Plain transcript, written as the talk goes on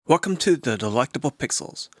Welcome to the Delectable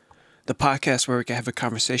Pixels, the podcast where we can have a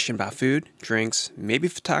conversation about food, drinks, maybe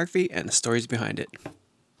photography, and the stories behind it.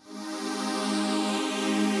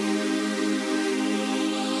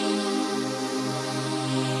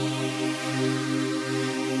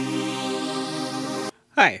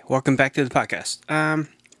 Hi, welcome back to the podcast. I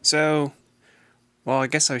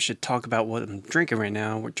guess I should talk about what I'm drinking right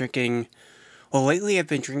now. Lately I've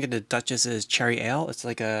been drinking the Duchess's Cherry Ale. It's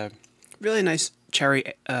like a really nice cherry,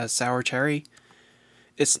 sour cherry.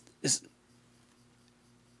 It's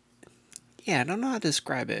Yeah, I don't know how to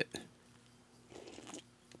describe it.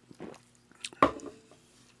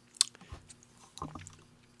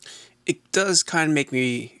 It does kind of make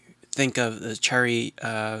me think of the cherry,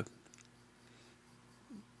 the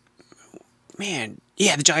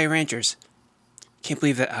Jolly Ranchers. Can't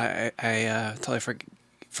believe that I totally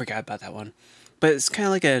forgot about that one. But it's kind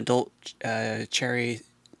of like an adult cherry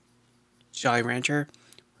Jolly Rancher,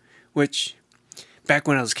 which back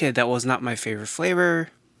when I was a kid, that was not my favorite flavor.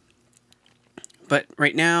 But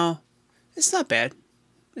right now, it's not bad.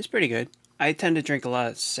 It's pretty good. I tend to drink a lot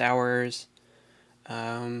of sours,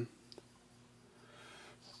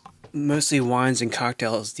 mostly wines and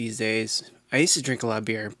cocktails these days. I used to drink a lot of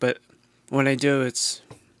beer, but when I do, it's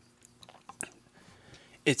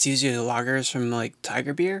usually the lagers from like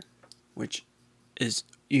Tiger Beer, which is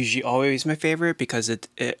usually always my favorite because it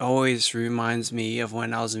always reminds me of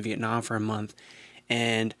when I was in Vietnam for a month,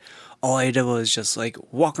 and all I did was just like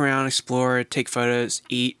walk around, explore, take photos,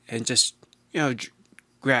 eat, and just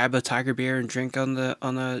grab a Tiger Beer and drink on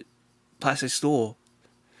the plastic stool.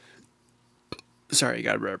 Sorry, I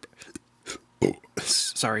got a burp.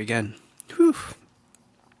 Sorry again. Whew.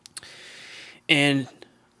 And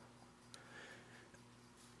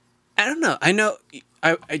I don't know. I know.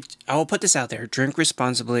 I will put this out there. Drink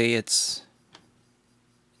responsibly.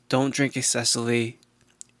 Don't drink excessively.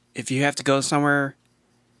 If you have to go somewhere,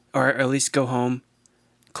 or at least go home,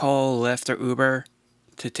 call Lyft or Uber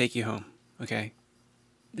to take you home. Okay,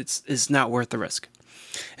 it's not worth the risk,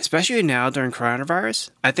 especially now during coronavirus.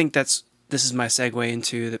 I think this is my segue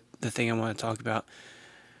into the thing I want to talk about.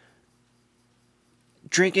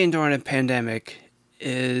 Drinking during a pandemic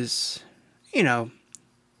is,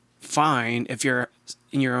 fine if you're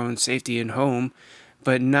in your own safety and home,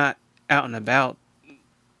 but not out and about,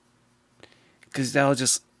 because that'll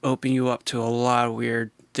just open you up to a lot of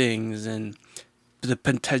weird things, and the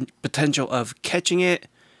potential of catching it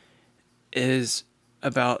is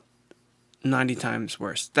about 90 times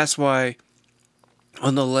worse. That's why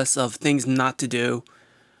on the list of things not to do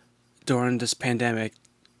during this pandemic,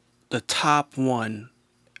 the top one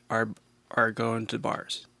are going to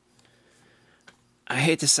bars. I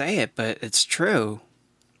hate to say it, but it's true.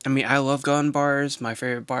 I mean, I love going to bars. My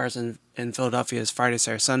favorite bars in Philadelphia is Friday,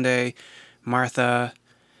 Saturday, Sunday, Martha,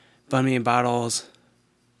 Bunny and Bottles,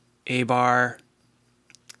 A Bar,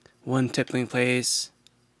 One Tippling Place.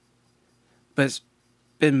 But it's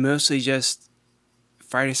been mostly just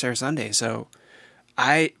Friday, Saturday, Sunday. So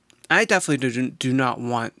I definitely do not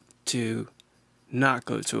want to not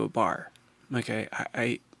go to a bar. Okay,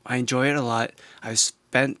 I enjoy it a lot. I've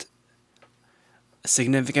spent a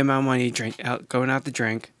significant amount of money going out to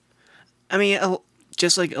drink. I mean,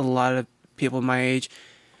 just like a lot of people my age.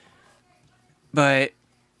 But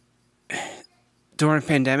during a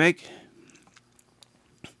pandemic,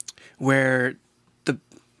 where the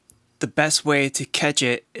best way to catch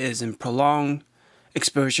it is in prolonged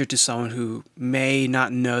exposure to someone who may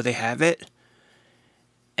not know they have it,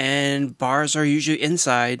 and bars are usually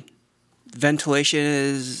inside. Ventilation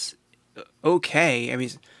is okay. I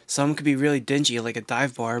mean, some could be really dingy, like a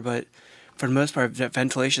dive bar, but for the most part,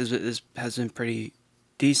 ventilation has been pretty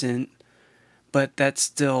decent. But that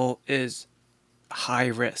still is high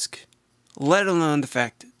risk. Let alone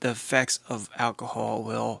the effects of alcohol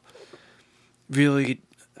will really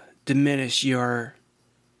diminish your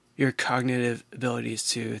cognitive abilities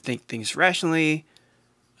to think things rationally,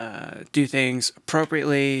 do things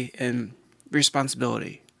appropriately, and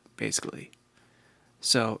responsibility, basically.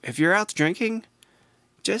 So if you're out drinking,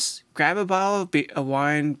 just grab a bottle of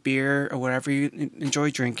wine, beer, or whatever you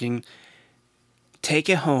enjoy drinking. Take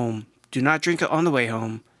it home. Do not drink it on the way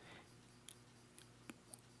home.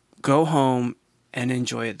 Go home and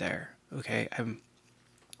enjoy it there. Okay?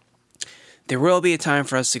 There will be a time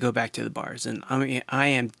for us to go back to the bars, and I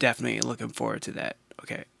am definitely looking forward to that.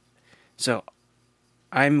 Okay? So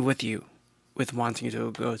I'm with you with wanting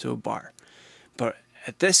to go to a bar. But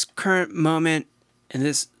at this current moment, in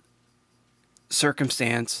this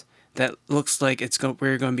circumstance that looks like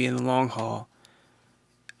we're going to be in the long haul,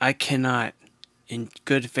 I cannot, in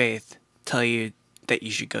good faith, tell you that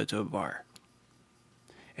you should go to a bar.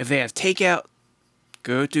 If they have takeout,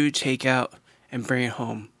 go do takeout and bring it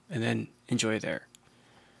home and then enjoy there.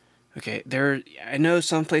 Okay, I know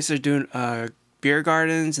some places are doing beer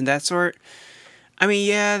gardens and that sort. I mean,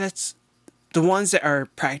 yeah, that's the ones that are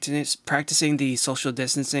practicing the social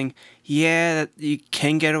distancing. Yeah, that you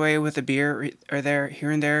can get away with a beer or there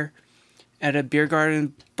here and there at a beer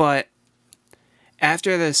garden, but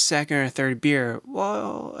after the second or third beer,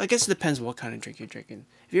 well, I guess it depends what kind of drink you're drinking.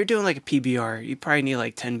 If you're doing like a PBR, you probably need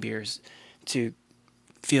like 10 beers to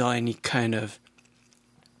feel any kind of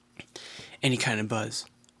buzz.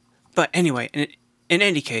 But anyway, in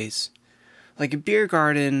any case, like a beer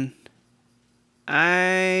garden,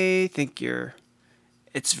 I think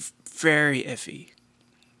it's very iffy.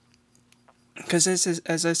 Because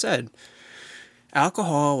as I said,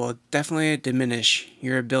 alcohol will definitely diminish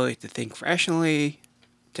your ability to think rationally,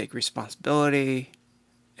 take responsibility,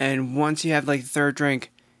 and once you have like the third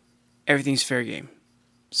drink, everything's fair game.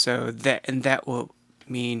 So that will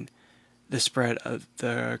mean the spread of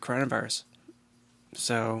the coronavirus.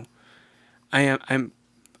 So I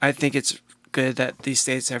think it's good that these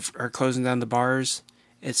states are closing down the bars.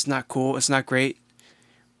 It's not cool. It's not great,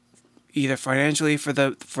 either financially for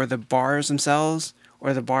the bars themselves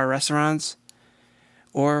or the bar restaurants,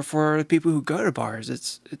 or for the people who go to bars.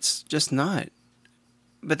 It's just not.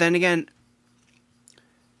 But then again,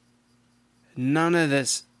 none of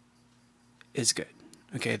this is good.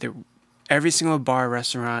 Okay, every single bar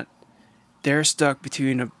restaurant, they're stuck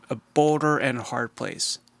between a boulder and a hard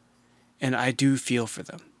place, and I do feel for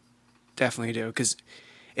them. Definitely do, because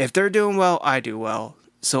if they're doing well, I do well.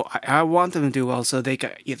 So I want them to do well, so they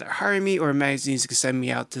could either hire me or magazines could send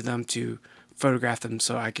me out to them to photograph them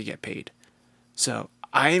so I could get paid. So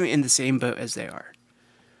I am in the same boat as they are.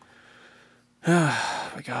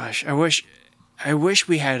 Oh my gosh, I wish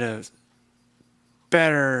we had a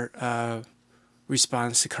better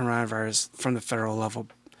response to coronavirus from the federal level.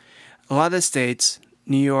 A lot of the states,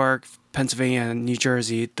 New York, Pennsylvania, and New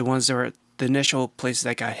Jersey, the ones that were the initial places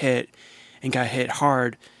that got hit and got hit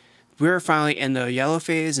hard, we were finally in the yellow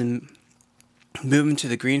phase and moving to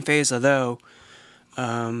the green phase. Although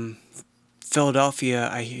Philadelphia,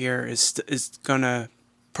 I hear, is gonna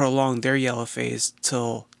prolong their yellow phase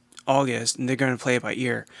till August, and they're gonna play it by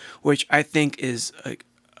ear, which I think is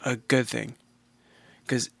a good thing.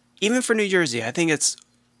 Because even for New Jersey, I think it's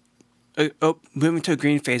moving to a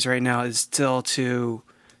green phase right now is still too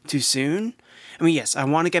soon. I mean, yes, I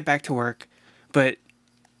want to get back to work, but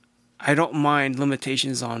I don't mind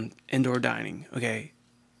limitations on indoor dining. Okay,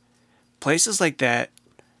 places like that,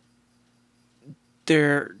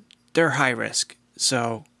 they're high risk.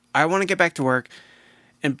 So I want to get back to work,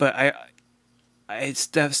 but I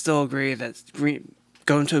still agree that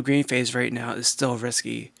going to a green phase right now is still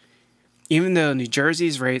risky. Even though New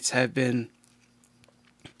Jersey's rates have been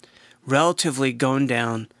relatively going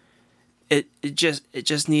down, it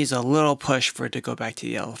just needs a little push for it to go back to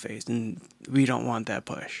the yellow phase, and we don't want that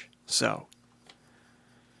push. So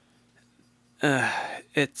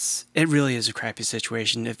it really is a crappy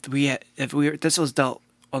situation. If this was dealt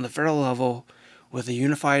on the federal level with a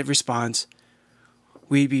unified response,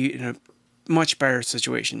 we'd be in a much better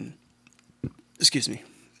situation. Excuse me,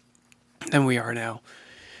 than we are now,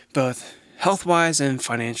 both health-wise and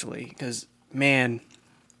financially. Because man,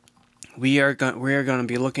 we are going to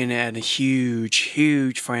be looking at a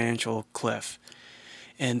huge financial cliff,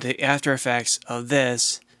 and the after effects of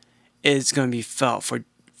this is going to be felt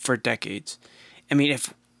for decades. I mean,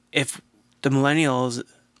 if the millennials,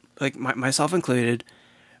 like myself included,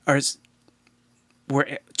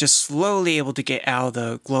 were just slowly able to get out of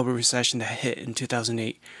the global recession that hit in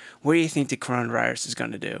 2008, what do you think the coronavirus is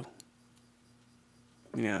going to do?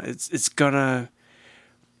 You know, it's going to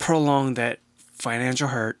prolong that financial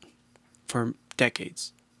hurt for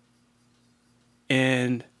decades.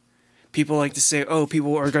 And people like to say, oh,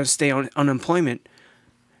 people are going to stay on unemployment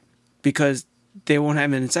because they won't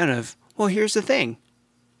have an incentive. Well, here's the thing.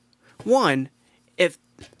 One, if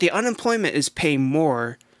the unemployment is paying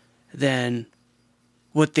more than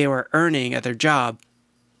what they were earning at their job,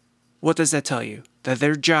 what does that tell you? That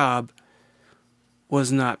their job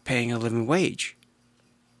was not paying a living wage.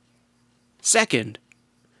 Second,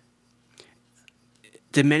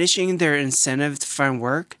 diminishing their incentive to find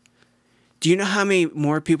work. Do you know how many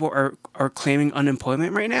more people are claiming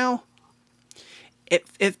unemployment right now?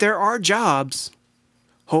 If there are jobs,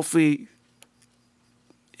 hopefully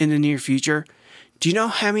in the near future, do you know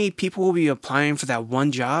how many people will be applying for that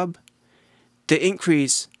one job? The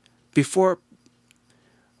increase before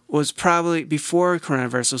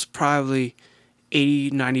coronavirus was probably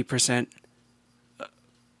 80-90%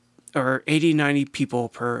 or 80-90 people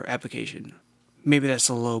per application. Maybe that's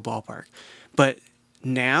a low ballpark. But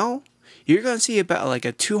now you're going to see about like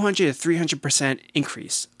a 200 to 300%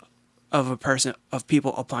 increase of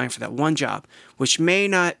people applying for that one job, which may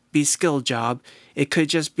not be skilled job. It could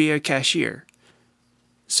just be a cashier.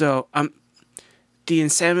 So the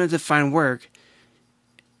incentive to find work,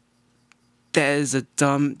 that is the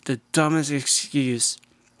dumbest excuse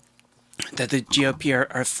that the GOP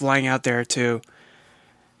are flying out there to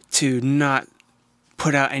not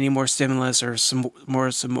put out any more stimulus or some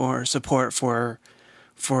more support for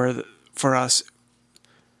us,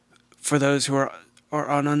 for those who are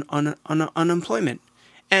on unemployment.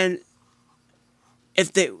 And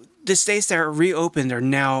if the states that are reopened are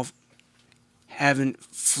now having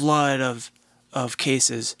flood of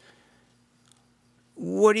cases,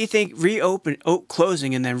 what do you think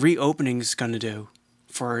closing and then reopening is going to do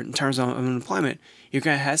for in terms of unemployment? You're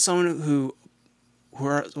going to have someone who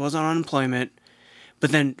was on unemployment,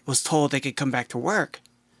 but then was told they could come back to work,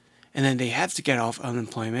 and then they have to get off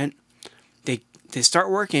unemployment. They start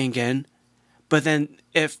working again, but then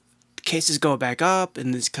if cases go back up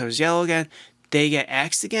and this goes yellow again, they get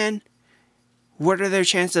axed again. What are their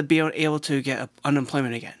chances of being able to get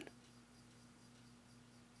unemployment again?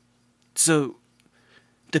 So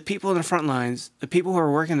the people in the front lines, the people who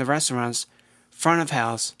are working in the restaurants, front of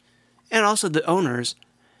house, and also the owners,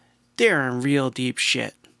 they're in real deep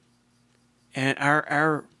shit. And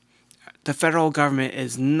the federal government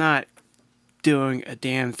is not doing a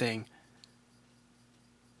damn thing.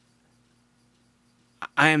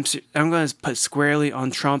 I'm going to put squarely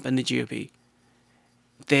on Trump and the GOP.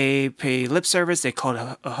 They pay lip service. They call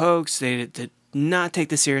it a hoax. They did not take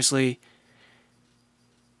this seriously,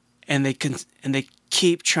 and they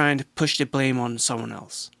keep trying to push the blame on someone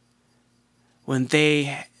else. When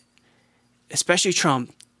especially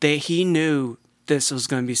Trump, he knew this was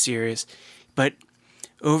going to be serious, but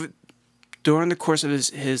during the course of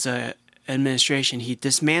his administration, he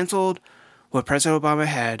dismantled what President Obama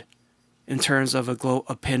had in terms of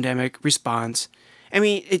a pandemic response. I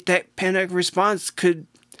mean, that pandemic response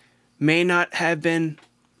may not have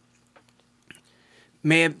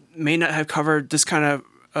covered this kind of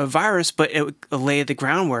a virus, but it would lay the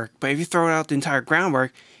groundwork. But if you throw out the entire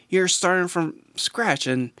groundwork, you're starting from scratch.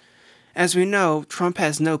 And as we know, Trump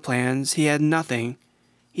has no plans. He had nothing.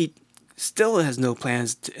 He still has no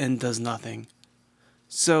plans and does nothing.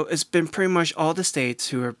 So it's been pretty much all the states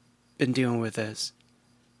who have been dealing with this.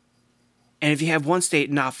 And if you have one state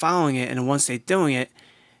not following it and one state doing it,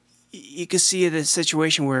 you can see the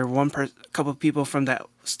situation where a couple of people from that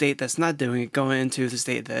state that's not doing it going into the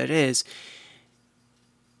state that it is,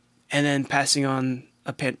 and then passing on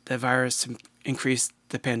the virus to increase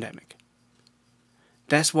the pandemic.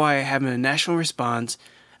 That's why having a national response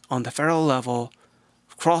on the federal level,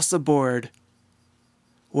 across the board,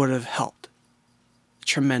 would have helped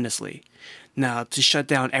tremendously. Now, to shut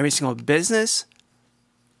down every single business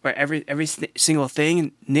or every single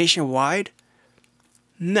thing nationwide,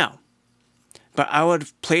 no. But I would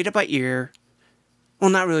have played it by ear. Well,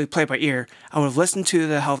 not really play it by ear. I would have listened to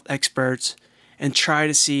the health experts and try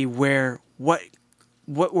to see what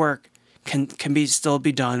work can still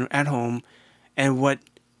be done at home, and what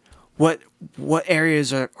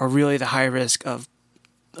areas are really the high risk of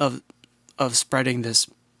spreading this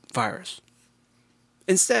virus.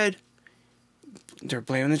 Instead, they're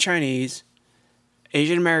blaming the Chinese.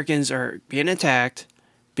 Asian Americans are being attacked,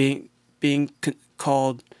 being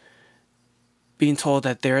told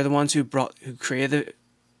that they're the ones who created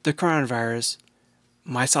the coronavirus,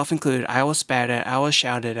 myself included. I was spat at, I was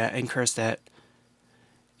shouted at and cursed at.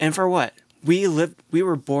 And for what? We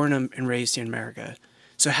were born and raised in America.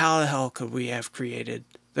 So how the hell could we have created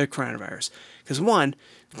the coronavirus? Because one,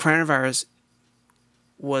 the coronavirus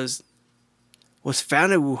was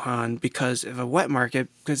found in Wuhan because of a wet market,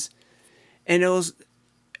 and it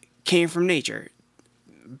came from nature.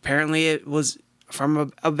 Apparently it was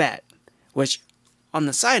from a bat, which, on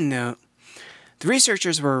the side note, the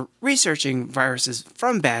researchers were researching viruses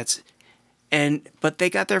from bats, but they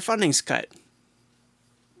got their fundings cut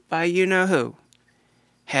by you know who.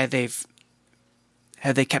 Had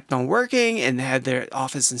they kept on working and had their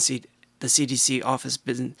office and the CDC office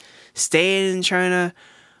been staying in China,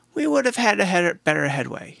 we would have had a better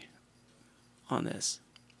headway on this.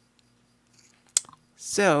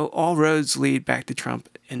 So all roads lead back to Trump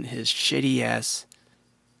and his shitty ass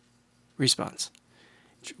response.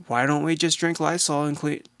 Why don't we just drink Lysol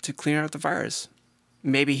to clean out the virus?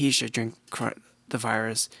 Maybe he should drink the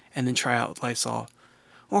virus and then try out Lysol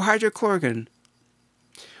or hydrochloroquine,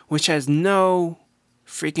 which has no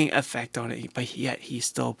freaking effect on it, but yet he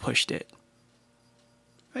still pushed it.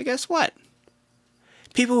 But guess what?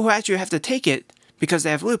 People who actually have to take it because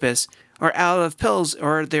they have lupus are out of pills,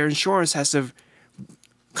 or their insurance has to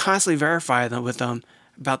constantly verify them with them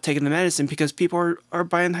about taking the medicine because people are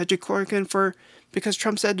buying hydrochloroquine because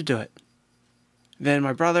Trump said to do it. Then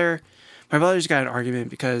my brother's got an argument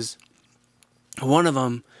because one of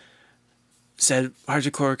them said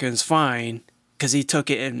hydrochloroquine is fine because he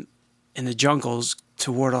took it in the jungles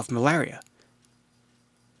to ward off malaria.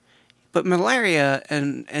 But malaria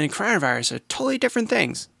and coronavirus are totally different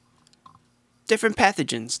things. Different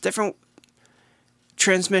pathogens, different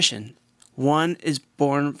transmission. One is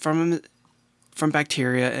born from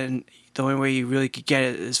bacteria, and the only way you really could get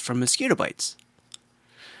it is from mosquito bites.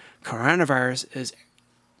 Coronavirus is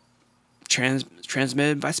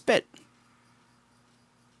transmitted by spit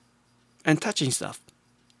and touching stuff.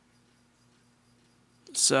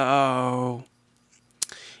 So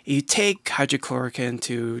you take hydrochloroquine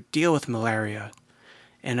to deal with malaria.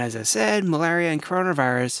 And as I said, malaria and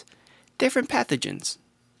coronavirus, different pathogens.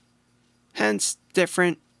 Hence,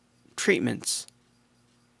 different treatments.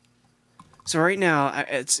 So right now,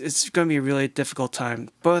 it's going to be a really difficult time,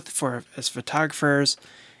 both for as photographers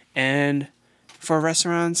and for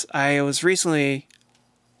restaurants. I was recently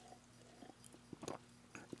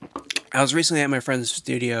at my friend's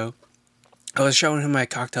studio. I was showing him my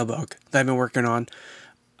cocktail book that I've been working on,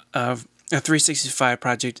 a 365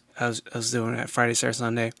 project I was doing at Friday, Saturday,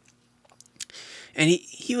 Sunday. And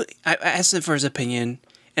I asked him for his opinion,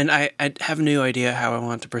 and I have no idea how I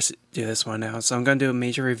want to do this one now. So I'm going to do a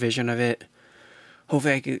major revision of it.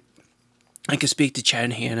 Hopefully I could speak to Chad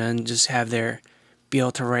and Hannah and just be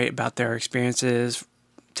able to write about their experiences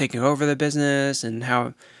taking over the business and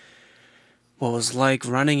what it was like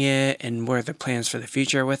running it and what are the plans for the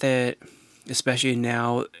future with it, especially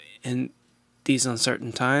now in these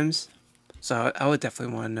uncertain times. So I would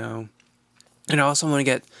definitely want to know. And I also want to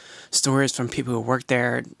get stories from people who work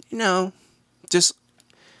there, just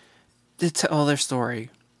to tell their story.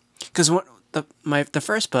 Because the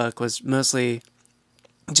first book was mostly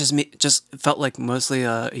just felt like mostly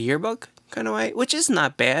a yearbook kind of way, which is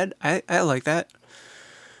not bad. I like that.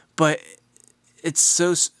 But it's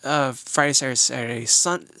so Friday, Saturday,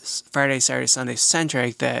 Sunday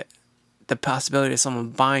centric that the possibility of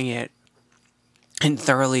someone buying it and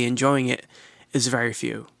thoroughly enjoying it is very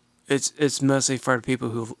few. It's mostly for the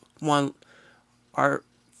people who are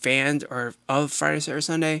fans of Friday, Saturday,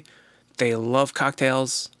 Sunday. They love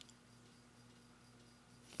cocktails.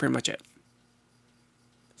 Pretty much it.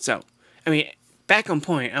 So, back on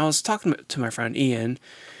point, I was talking to my friend Ian,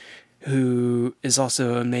 who is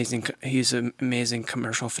also amazing. He's an amazing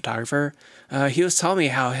commercial photographer. He was telling me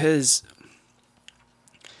how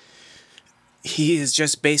he is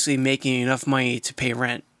just basically making enough money to pay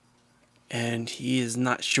rent. And he is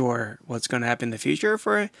not sure what's going to happen in the future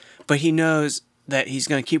for it. But he knows that he's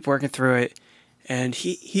going to keep working through it. And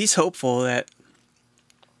he's hopeful that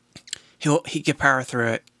he can power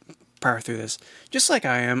through this. Just like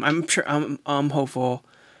I am. I'm sure I'm hopeful.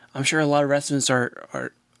 I'm sure a lot of residents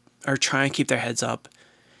are trying to keep their heads up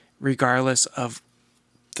regardless of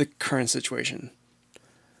the current situation.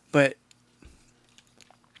 But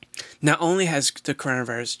not only has the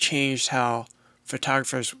coronavirus changed how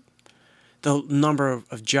the number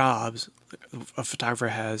of jobs a photographer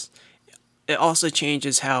has, it also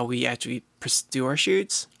changes how we actually do our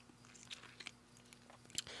shoots.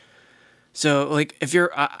 So, like, if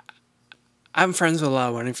I'm friends with a lot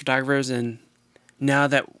of wedding photographers, and now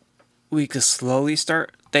that we could slowly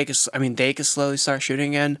start, they could slowly start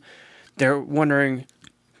shooting again, they're wondering,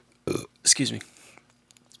 excuse me,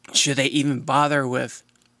 should they even bother with,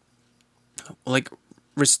 like,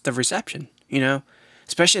 the reception,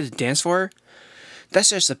 especially the dance floor. That's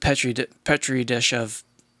just a petri dish of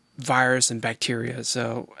virus and bacteria.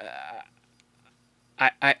 So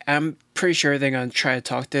I'm pretty sure they're going to try to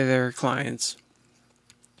talk to their clients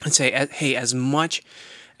and say, hey, as much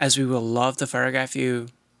as we would love to photograph you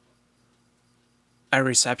at a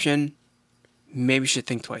reception, maybe you should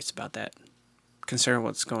think twice about that, considering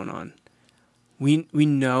what's going on. We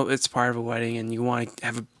know it's part of a wedding and you want to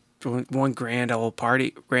have one grand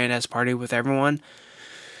ass party with everyone,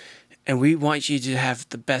 and we want you to have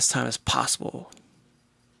the best time as possible.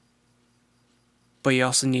 But you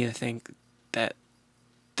also need to think that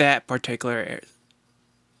particular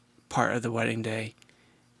part of the wedding day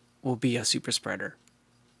will be a super spreader.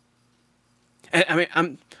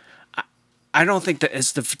 I don't think that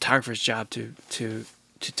it's the photographer's job to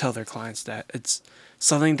tell their clients that. It's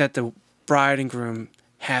something that the bride and groom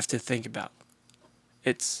have to think about.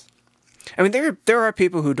 There are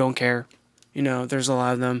people who don't care. There's a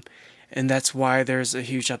lot of them, and that's why there's a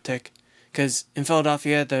huge uptick, Because in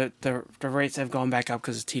Philadelphia, the rates have gone back up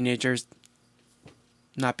because of teenagers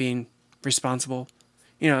not being responsible.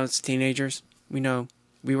 It's teenagers. We know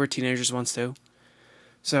we were teenagers once too.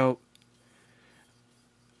 So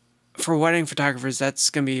for wedding photographers, that's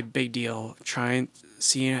going to be a big deal.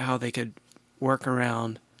 Seeing how they could work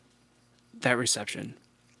around that reception.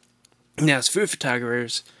 Now, as food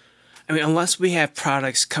photographers, unless we have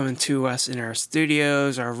products coming to us in our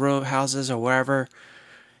studios, our row houses, or wherever,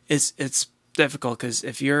 it's difficult because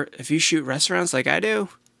if you shoot restaurants like I do,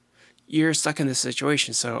 you're stuck in this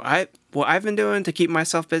situation. So what I've been doing to keep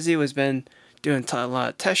myself busy was been doing a lot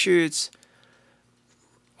of test shoots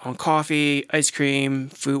on coffee, ice cream,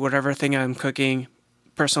 food, whatever thing I'm cooking,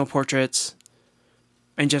 personal portraits,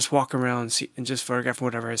 and just walk around and just photograph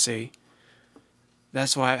whatever I see.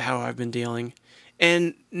 That's how I've been dealing.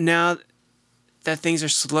 And now that things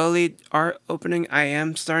are opening, I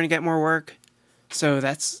am starting to get more work. So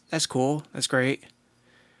that's cool. That's great.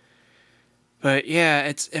 But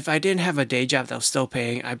yeah, if I didn't have a day job that was still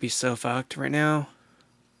paying, I'd be so fucked right now.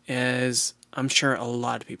 As I'm sure a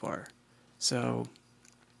lot of people are. So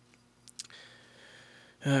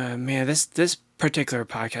man, this particular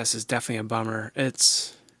podcast is definitely a bummer.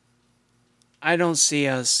 I don't see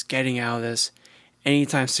us getting out of this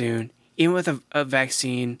anytime soon. Even with a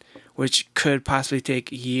vaccine, which could possibly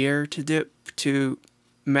take a year to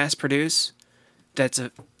mass produce, that's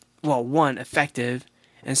one, effective,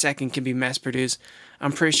 and second, can be mass produced.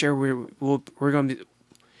 I'm pretty sure we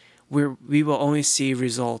will only see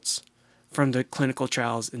results from the clinical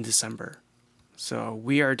trials in December. So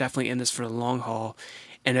we are definitely in this for the long haul.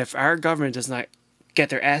 And if our government does not get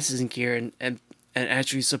their asses in gear and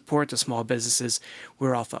actually support the small businesses,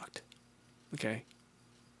 we're all fucked. Okay.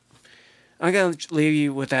 I'm going to leave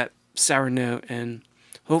you with that sour note, and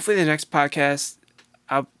hopefully the next podcast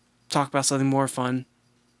I'll talk about something more fun.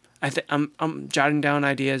 I'm jotting down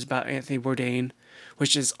ideas about Anthony Bourdain,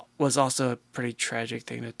 which was also a pretty tragic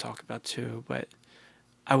thing to talk about too, but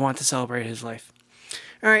I want to celebrate his life.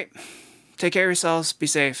 All right. Take care of yourselves. Be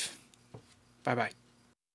safe. Bye-bye.